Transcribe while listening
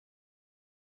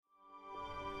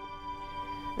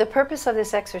The purpose of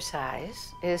this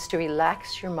exercise is to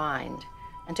relax your mind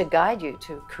and to guide you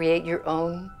to create your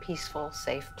own peaceful,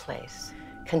 safe place.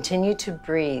 Continue to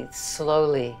breathe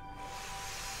slowly,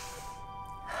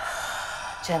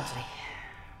 gently.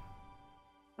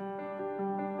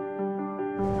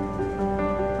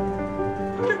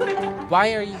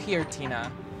 Why are you here,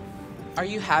 Tina? Are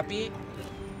you happy?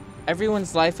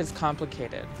 Everyone's life is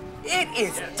complicated. It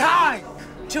is time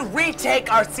to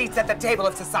retake our seats at the table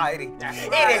of society.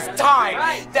 It is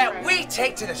time that we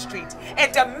take to the streets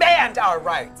and demand our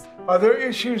rights. Are there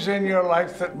issues in your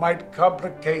life that might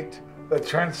complicate the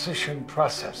transition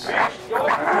process?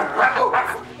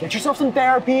 Get yourself some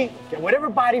therapy, get whatever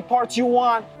body parts you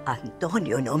want.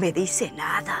 Antonio no me dice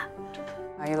nada.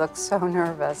 Oh, you look so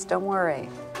nervous. Don't worry.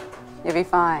 You'll be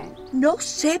fine. No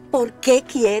sé por qué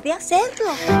quiere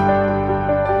hacerlo.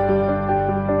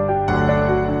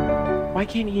 Why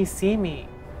can't he see me?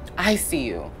 I see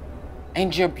you,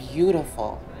 and you're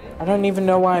beautiful. I don't even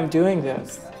know why I'm doing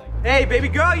this. Hey, baby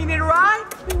girl, you need a ride?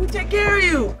 We will take care of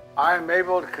you. I'm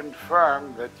able to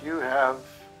confirm that you have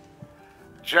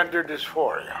gender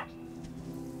dysphoria.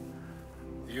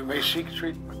 You may seek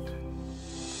treatment.